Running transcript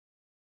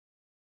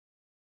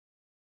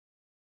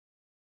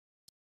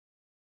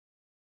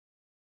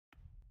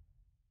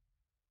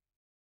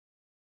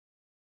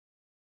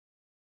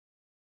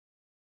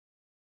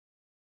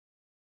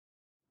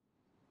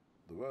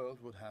world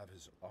would have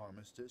his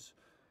armistice,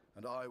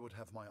 and I would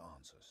have my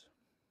answers.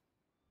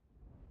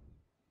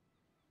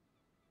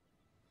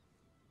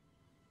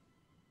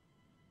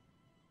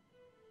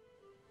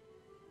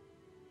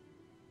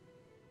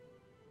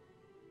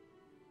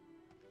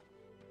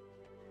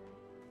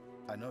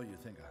 I know you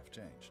think I've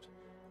changed.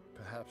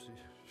 Perhaps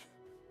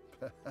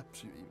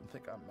you even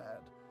think I'm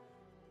mad.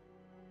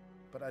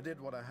 But I did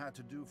what I had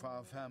to do for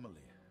our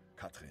family,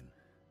 Katrin.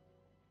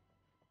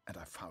 And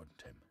I found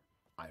him.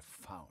 I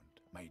found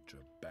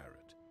Major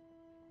Barrett.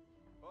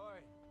 Oi!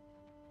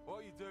 What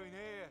are you doing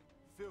here,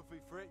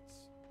 filthy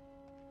Fritz?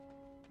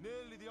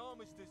 Nearly the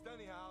armistice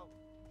anyhow.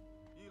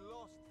 You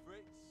lost,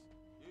 Fritz.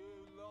 You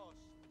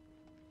lost.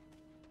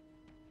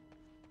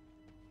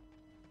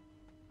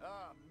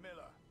 Ah,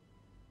 Miller.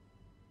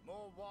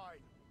 More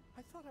wine.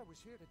 I thought I was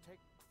here to take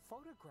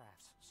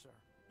photographs, sir.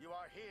 You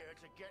are here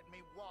to get me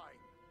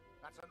wine.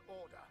 That's an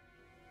order.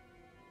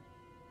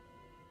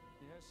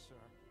 Yes,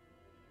 sir.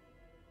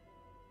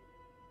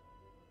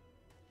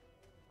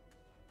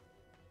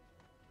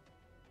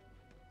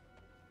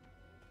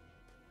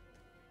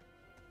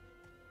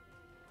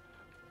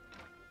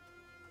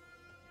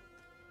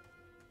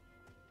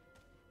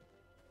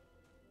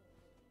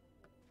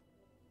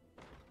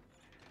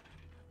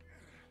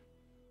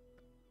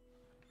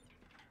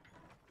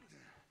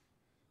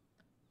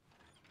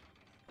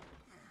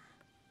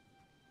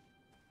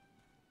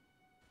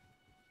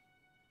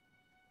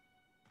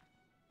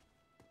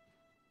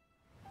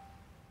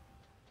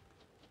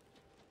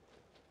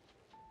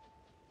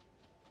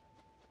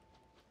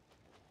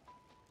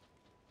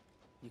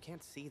 You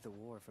can't see the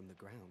war from the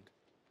ground,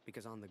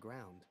 because on the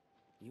ground,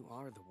 you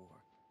are the war.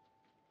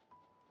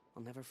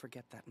 I'll never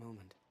forget that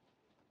moment,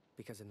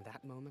 because in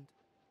that moment,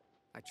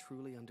 I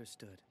truly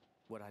understood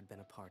what I'd been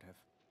a part of.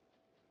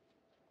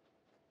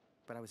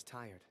 But I was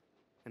tired,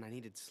 and I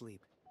needed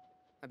sleep.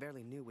 I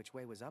barely knew which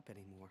way was up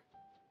anymore.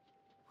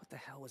 What the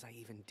hell was I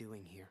even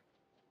doing here?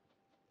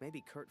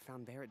 Maybe Kurt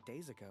found Barrett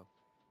days ago.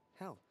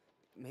 Hell,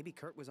 maybe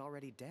Kurt was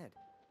already dead.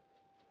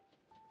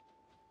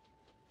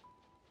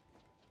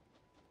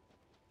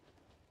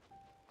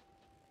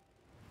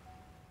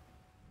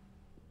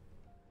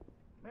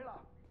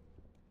 Miller!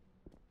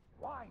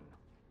 Wine!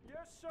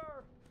 Yes,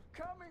 sir!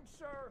 Coming,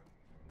 sir!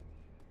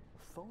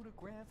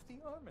 Photograph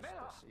the armistice,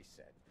 Miller! he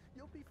said.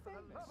 You'll be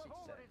famous, he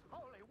All said. that is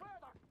holy, where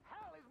the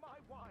hell is my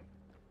wine?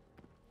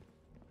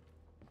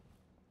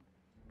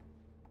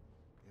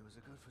 He was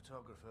a good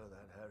photographer,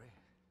 that Harry.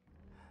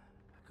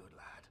 A good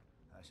lad.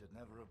 I should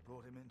never have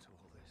brought him into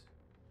all this.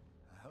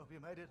 I hope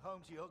you made it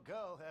home to your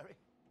girl, Harry.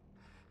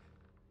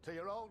 To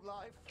your old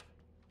life.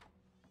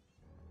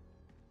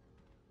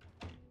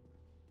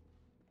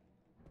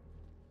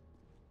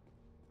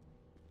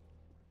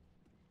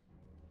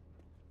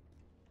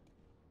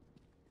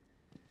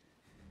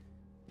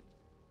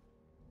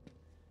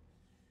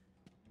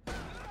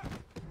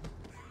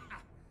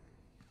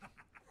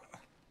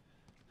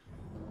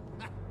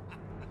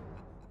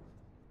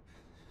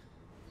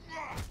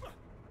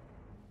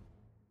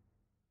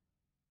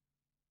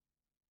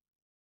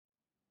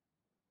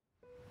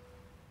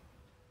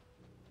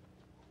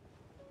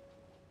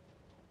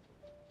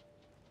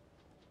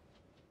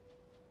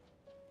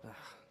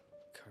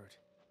 Kurt.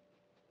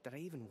 Did I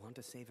even want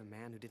to save a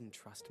man who didn't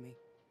trust me?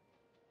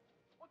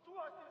 Und du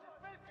hast dieses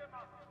Bild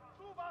gemacht.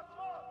 Du warst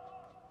Mord.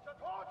 Der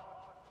Tod.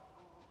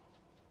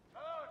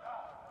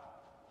 Mörder.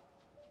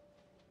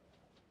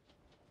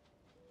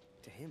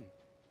 To him,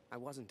 I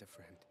wasn't a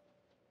friend.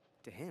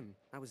 To him,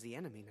 I was the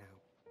enemy now.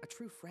 A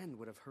true friend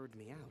would have heard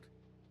me out.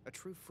 A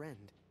true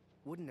friend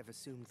wouldn't have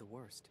assumed the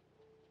worst.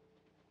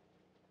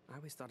 I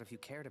always thought if you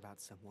cared about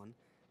someone,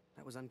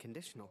 that was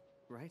unconditional,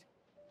 right?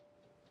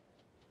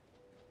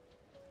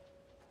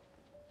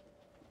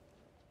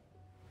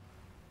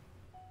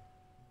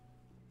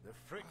 The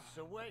Fritz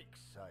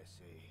awakes, I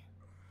see.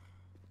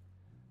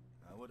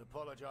 I would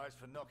apologize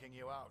for knocking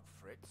you out,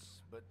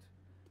 Fritz, but,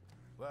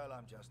 well,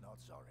 I'm just not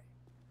sorry.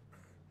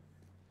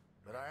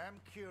 But I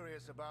am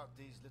curious about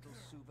these little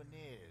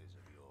souvenirs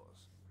of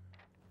yours.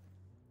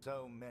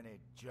 So many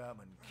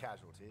German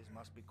casualties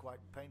must be quite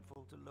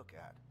painful to look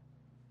at.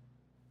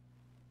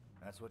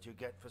 That's what you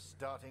get for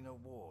starting a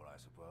war, I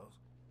suppose.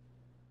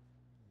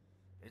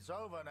 It's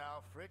over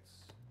now, Fritz.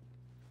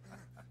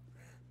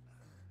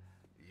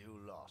 You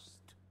lost.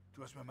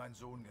 Du hast mir meinen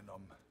Sohn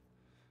genommen.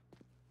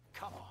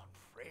 Come on,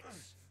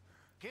 Fritz.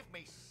 Give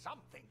me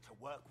something to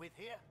work with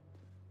here.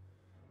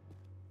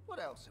 What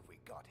else have we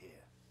got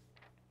here?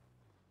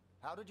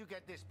 How did you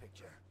get this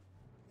picture?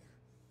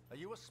 Are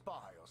you a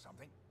spy or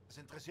something? Es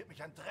interessiert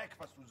mich ein Dreck,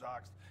 was du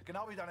sagst.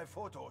 Genau wie deine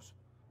Fotos.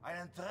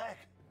 Einen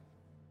Dreck.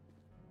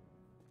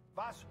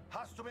 Was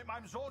hast du mit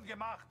meinem Sohn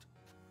gemacht?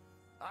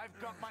 I've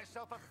got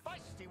myself a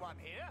feisty one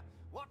here.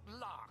 What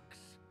larks?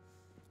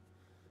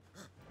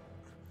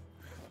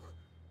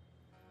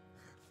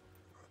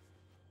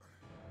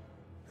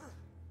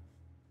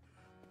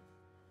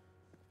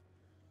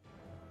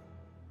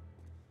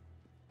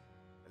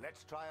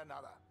 Let's try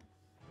another.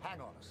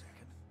 Hang on a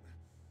second.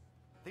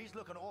 These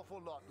look an awful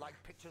lot like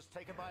pictures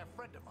taken by a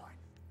friend of mine.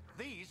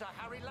 These are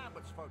Harry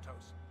Lambert's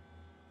photos.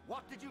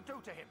 What did you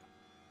do to him?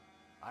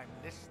 I'm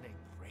listening,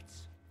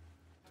 Fritz.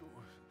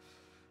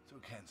 Du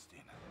kennst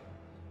ihn.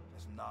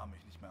 Dessen Namen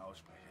ich nicht mehr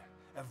ausspreche.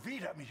 Er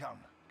widert mich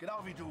an,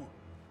 genau wie du.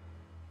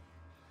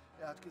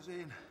 Er hat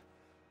gesehen,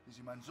 wie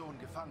sie meinen Sohn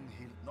gefangen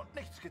hielten und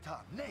nichts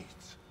getan.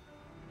 Nichts!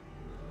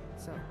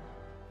 So,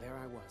 there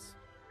I was,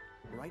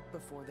 right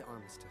before the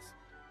armistice,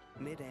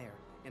 mid-air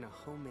in a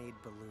homemade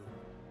balloon.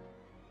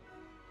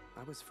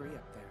 I was free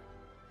up there,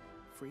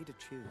 free to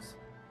choose.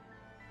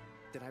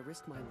 Did I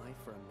risk my life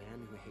for a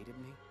man who hated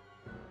me?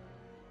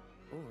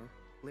 Or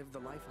live the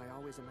life I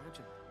always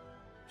imagined?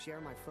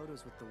 Share my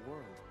photos with the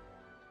world?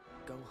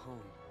 Go home?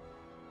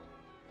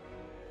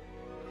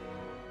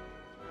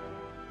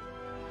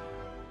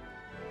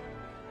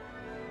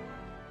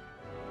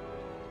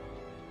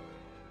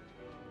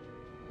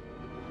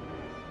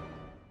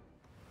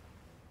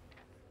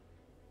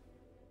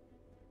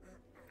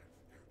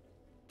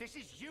 This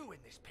is you in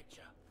this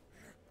picture.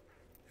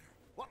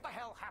 What the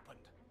hell happened?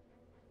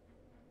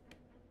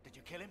 Did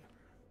you kill him?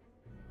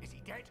 Is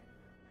he dead?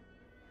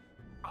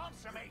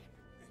 Answer me!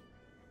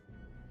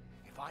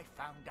 If I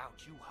found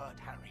out you hurt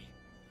Harry,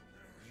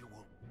 you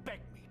will beg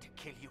me to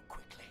kill you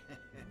quickly.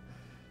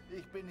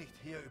 Ich bin nicht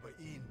hier, über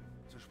ihn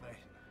zu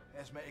sprechen.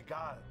 Er ist mir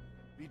egal,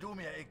 wie du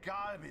mir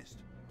egal bist.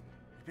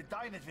 Ich bin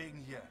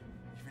deinetwegen hier.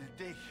 Ich will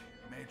dich,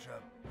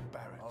 Major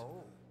Barrett.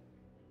 Oh,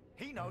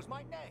 he knows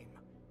my name.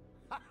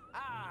 Ha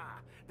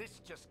ha!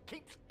 This just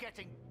keeps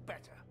getting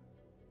better.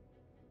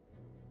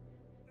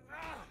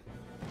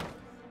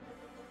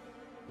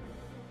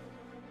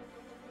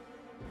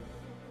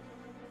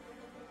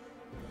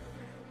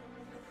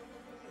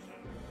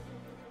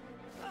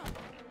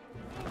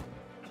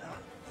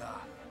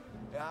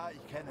 Ja,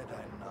 ich kenne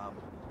deinen Namen.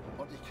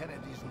 Und ich kenne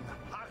diesen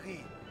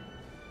Harry.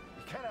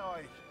 Ich kenne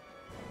euch.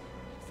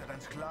 Ist er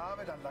dein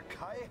Sklave, dein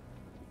Lakai?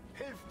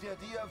 Hilft er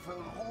dir für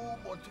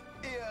Ruhm und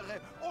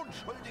Ehre,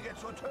 Unschuldige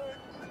zu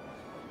töten?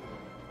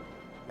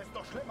 Er ist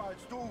doch schlimmer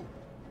als du.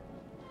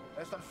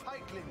 Er ist ein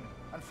Feigling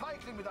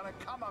mit einer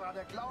Kamera,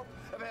 der glaubt,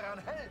 er wäre ein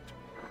Held.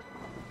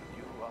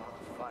 You are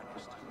the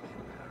finest of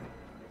men, Harry.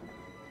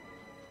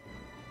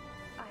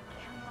 I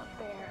cannot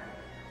bear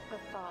the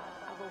thought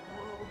of a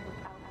world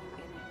without you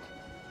in it.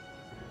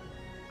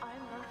 I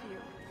love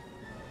you.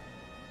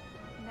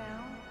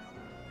 Now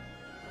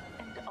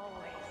and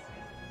always.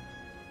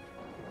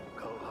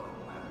 Go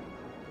home, Harry.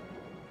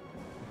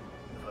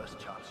 The first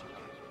chance you get.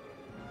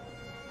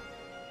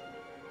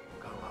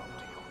 Go home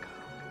to your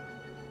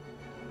kind.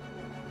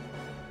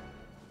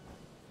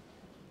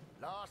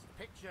 Last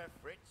picture,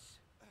 Fritz.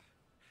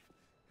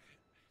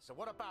 So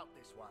what about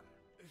this one?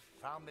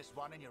 Found this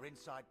one in your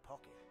inside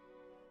pocket.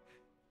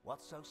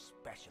 What's so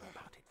special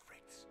about it,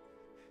 Fritz?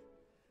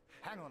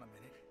 Hang on a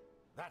minute.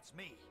 That's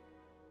me.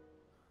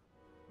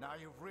 Now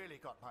you've really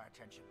got my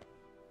attention.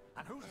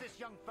 And who's this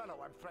young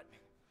fellow I'm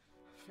threatening?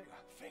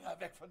 Finger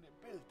weg von dem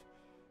Bild.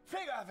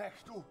 Finger weg,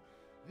 du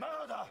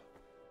Mörder!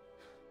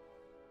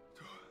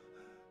 Du...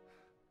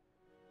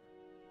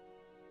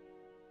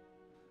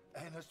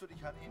 Erinnerst du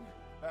dich an ihn,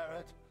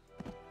 Barrett?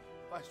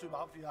 Weißt du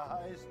überhaupt, wie er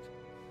heißt?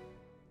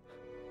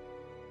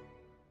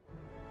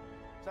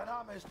 Sein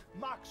Name ist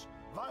Max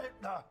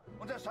Waldner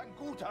und er ist ein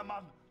guter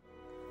Mann.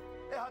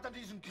 Er hat an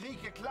diesen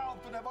Krieg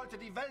geglaubt und er wollte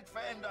die Welt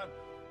verändern.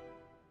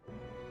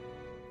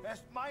 Er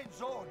ist mein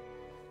Sohn.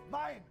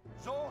 Mein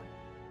Sohn.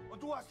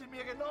 Und du hast ihn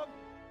mir genommen.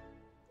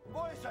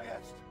 Wo ist er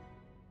jetzt?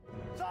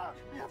 Sag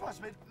mir, was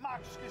mit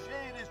Max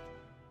geschehen ist.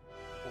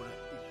 Oder ich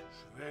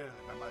schwöre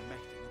beim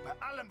Allmächtigen,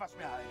 bei allem, was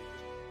mir heilig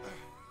ist.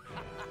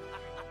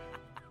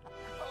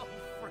 Oh,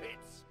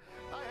 Fritz,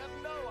 I have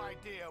no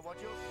idea what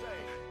you're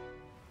saying.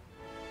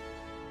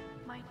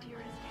 My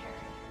dearest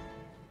Harry,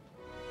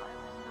 I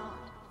will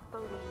not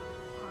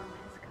believe harm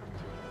has come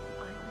to you.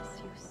 I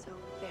miss you so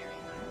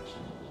very much.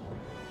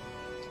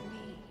 To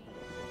me,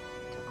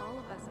 to all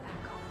of us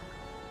back home,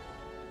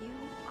 you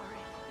are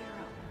a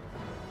hero.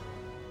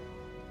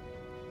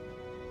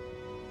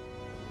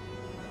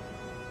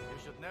 You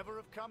should never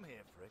have come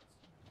here, Fritz.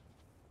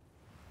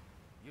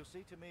 You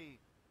see, to me,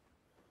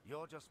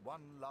 you're just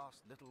one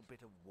last little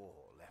bit of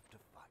war left to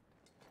fight.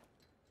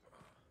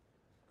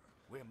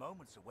 We're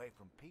moments away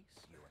from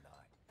peace, you and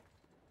I.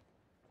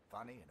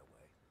 Funny in a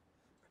way.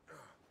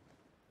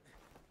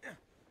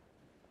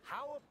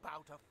 How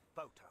about a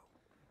photo?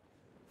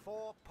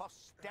 For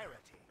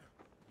posterity.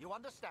 You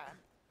understand?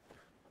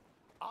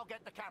 I'll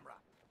get the camera.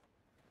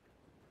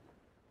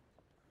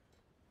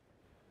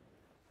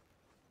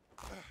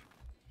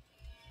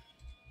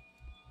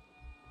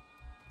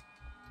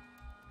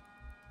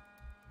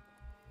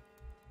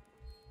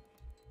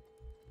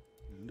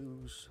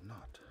 Lose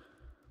not.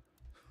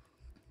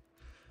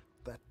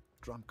 That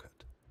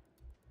drunkard.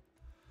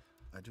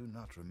 I do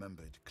not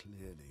remember it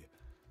clearly,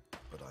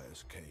 but I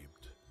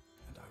escaped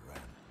and I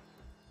ran.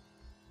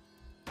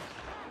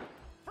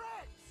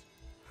 Fritz!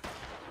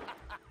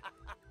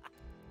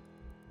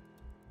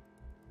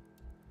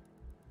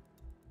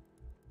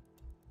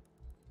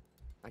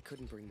 I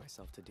couldn't bring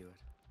myself to do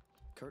it.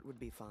 Kurt would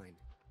be fine.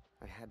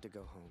 I had to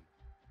go home.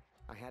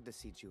 I had to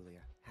see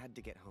Julia, had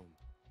to get home.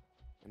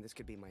 And this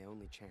could be my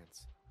only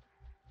chance.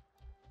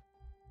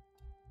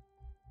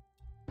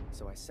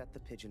 So I set the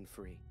pigeon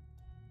free.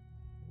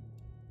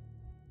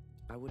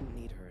 I wouldn't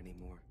need her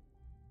anymore.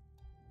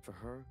 For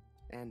her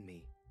and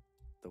me,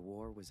 the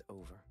war was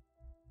over.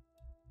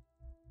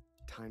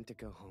 Time to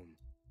go home.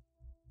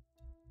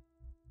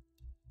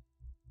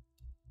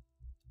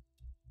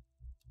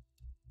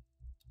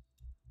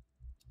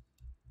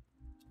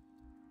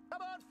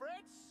 Come on,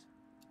 Fritz!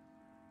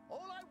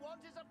 All I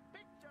want is a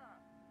picture!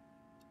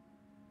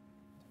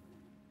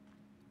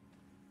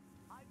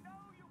 I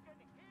know you can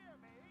hear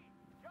me.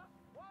 Just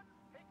one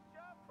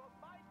picture for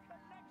my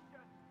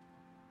collection.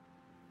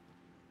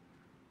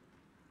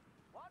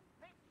 One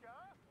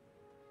picture,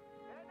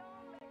 then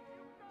I'll let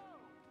you go.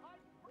 I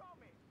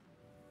promise.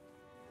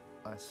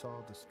 I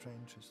saw the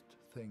strangest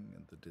thing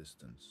in the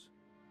distance.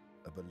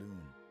 A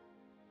balloon.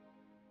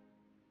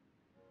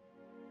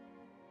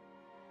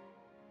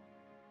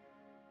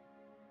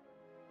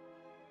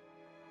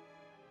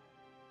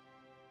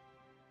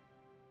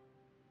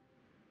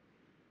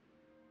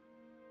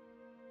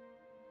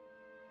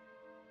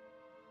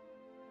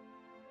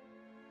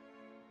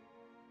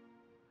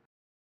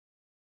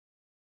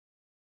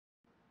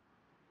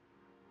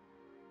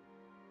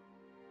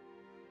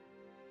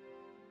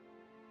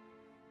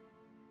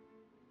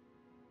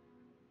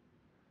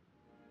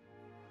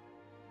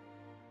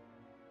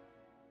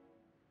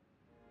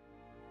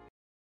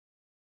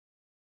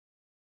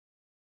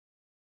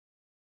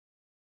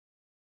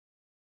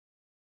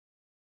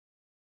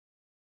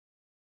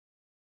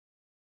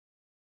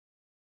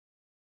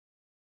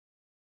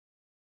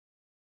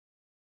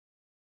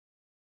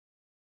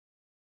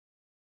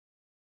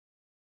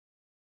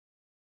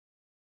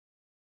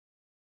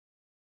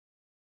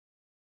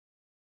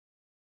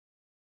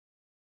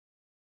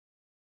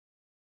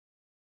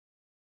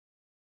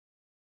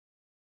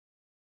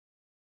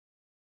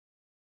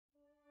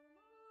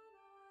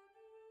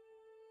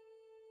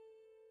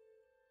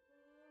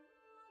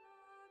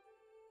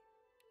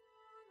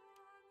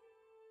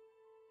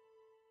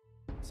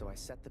 So I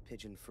set the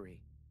pigeon free.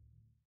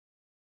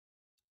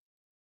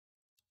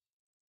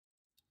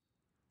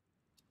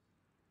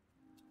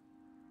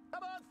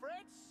 Come on,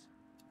 Fritz!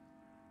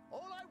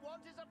 All I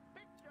want is a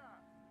picture!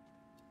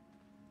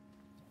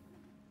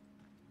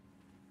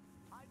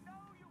 I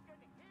know you can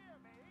hear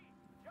me.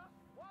 Just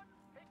one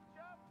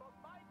picture for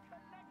my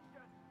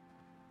collection.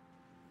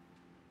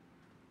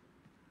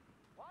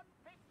 One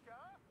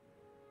picture,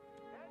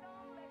 then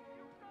I'll let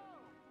you go.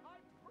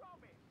 I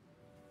promise.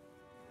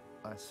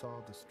 I saw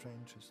the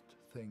strangest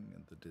thing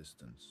in the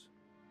distance.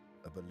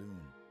 A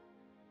balloon.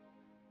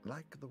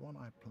 Like the one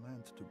I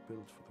planned to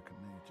build for the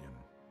Canadian.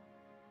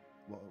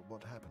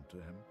 What happened to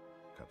him,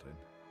 Katrin?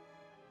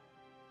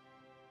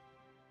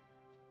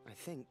 I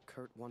think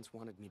Kurt once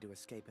wanted me to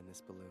escape in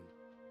this balloon.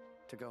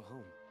 To go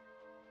home.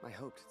 I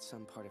hoped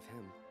some part of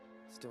him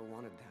still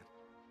wanted that.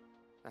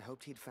 I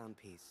hoped he'd found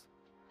peace.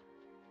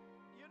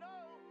 You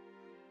know,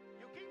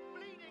 you keep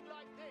bleeding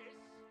like this,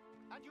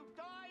 and you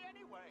die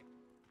anyway.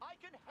 I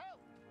can help.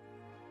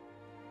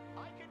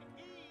 I can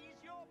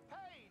ease your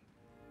pain.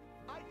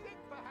 I think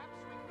perhaps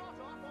we got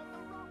off on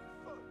the wrong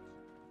foot.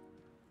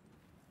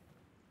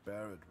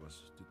 Barrett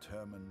was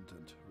determined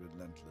and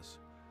relentless.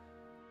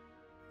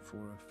 For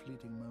a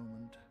fleeting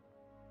moment,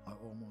 I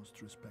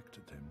almost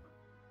respected him.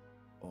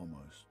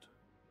 Almost.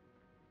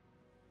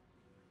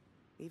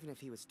 Even if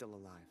he was still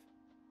alive,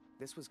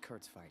 this was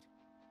Kurt's fight,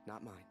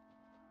 not mine.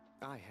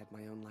 I had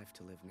my own life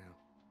to live now.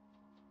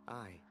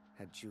 I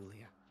had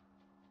Julia.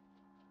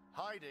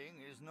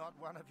 Hiding is not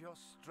one of your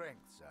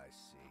strengths, I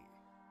see.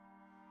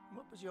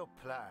 What was your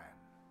plan,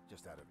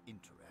 just out of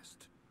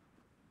interest?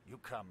 You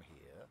come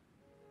here,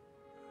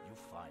 you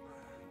find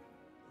me.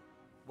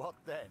 What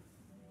then?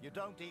 You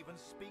don't even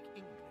speak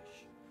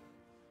English.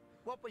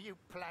 What were you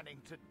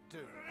planning to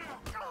do?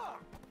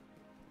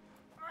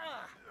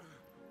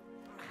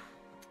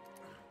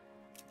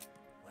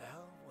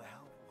 Well,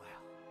 well,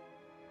 well.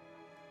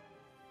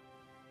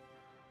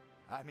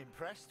 I'm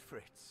impressed,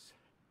 Fritz.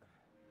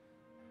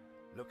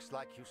 Looks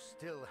like you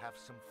still have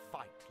some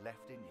fight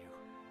left in you.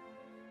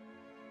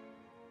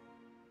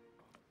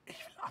 Ich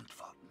will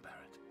antworten,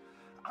 Barrett.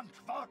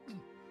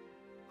 Antworten!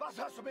 Was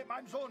hast du mit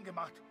meinem Sohn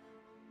gemacht?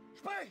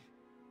 Sprich!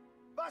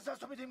 Was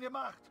hast du mit ihm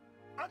gemacht?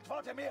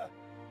 Antworte mir!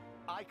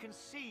 I can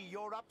see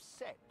you're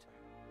upset.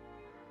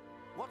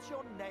 What's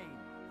your name,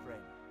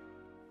 friend?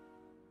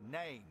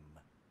 Name.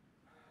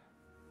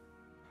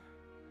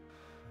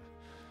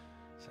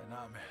 Sein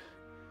Name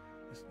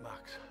ist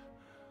Max.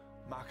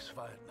 Max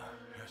Waldner.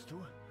 Hörst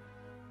du?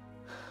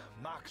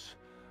 Max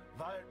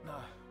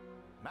Waldner.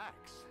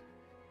 Max?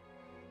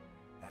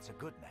 That's a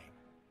good name.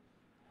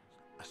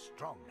 A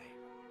strong name.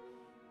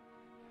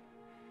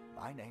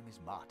 My name is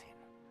Martin.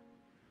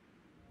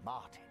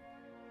 Martin.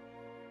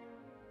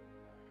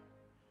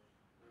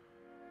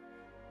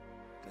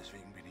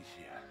 Deswegen bin ich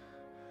hier.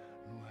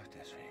 Nur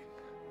deswegen.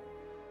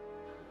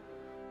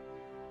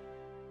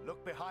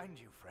 Look behind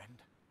you,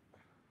 friend.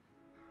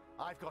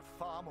 I've got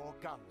far more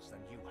guns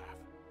than you have.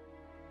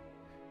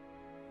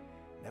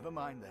 Never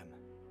mind them.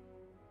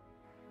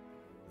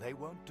 They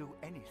won't do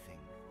anything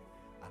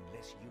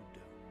unless you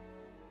do.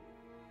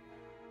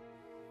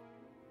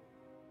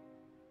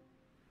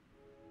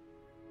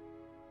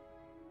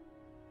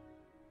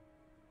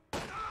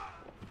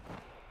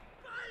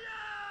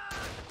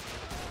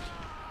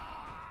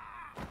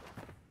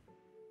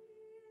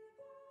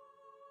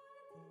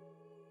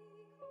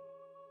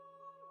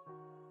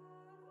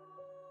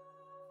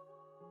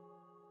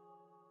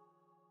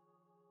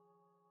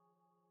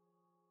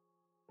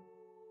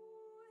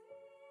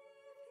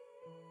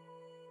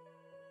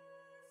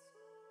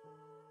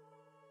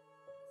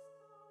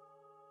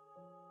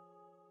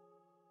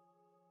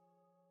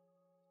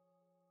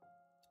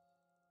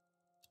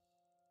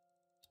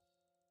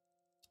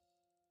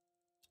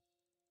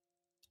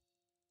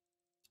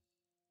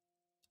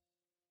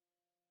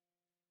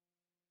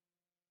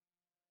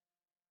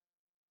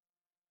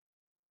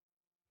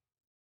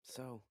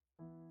 So,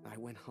 I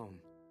went home.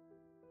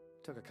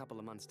 Took a couple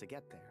of months to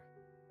get there,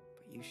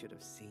 but you should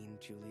have seen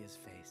Julia's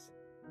face.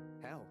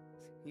 Hell,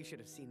 you should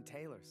have seen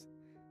Taylor's.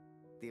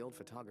 The old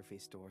photography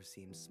store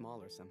seemed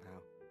smaller somehow.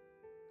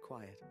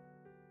 Quiet.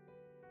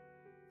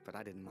 But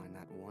I didn't mind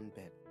that one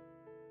bit.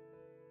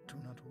 Do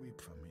not weep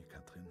for me,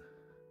 Catherine,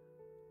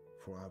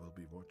 for I will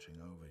be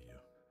watching over you.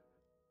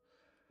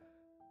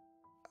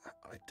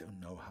 I don't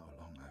know how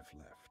long I've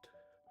left.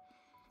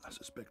 I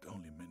suspect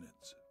only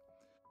minutes.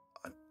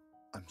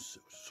 I'm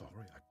so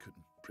sorry I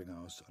couldn't bring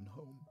our son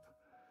home.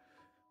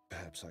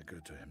 Perhaps I go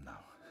to him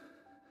now.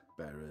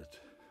 Barrett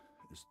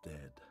is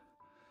dead.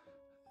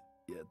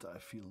 Yet I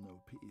feel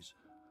no peace.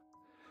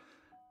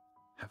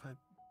 Have I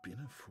been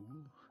a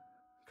fool,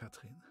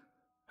 Catherine?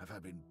 Have I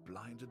been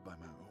blinded by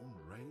my own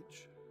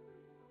rage?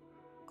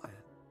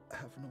 I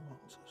have no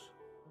answers.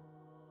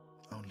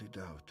 Only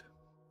doubt.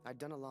 I'd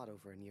done a lot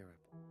over in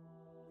Europe,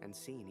 and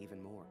seen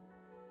even more.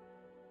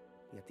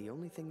 Yet the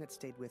only thing that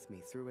stayed with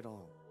me through it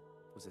all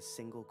was a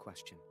single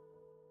question.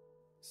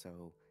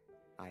 So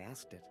I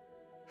asked it,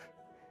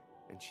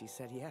 and she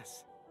said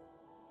yes.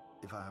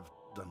 If I have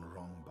done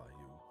wrong by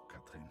you,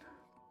 Catherine,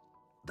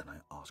 then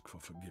I ask for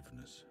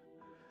forgiveness.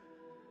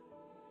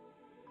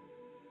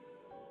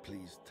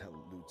 Please tell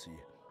Lucy.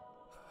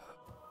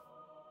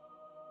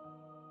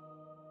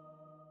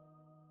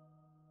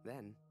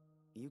 Then,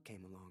 you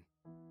came along.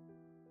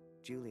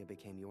 Julia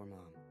became your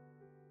mom,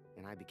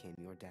 and I became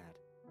your dad.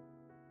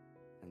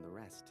 And the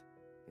rest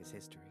is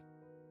history.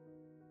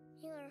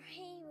 You're a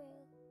hero.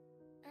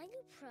 Are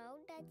you proud,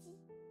 Daddy?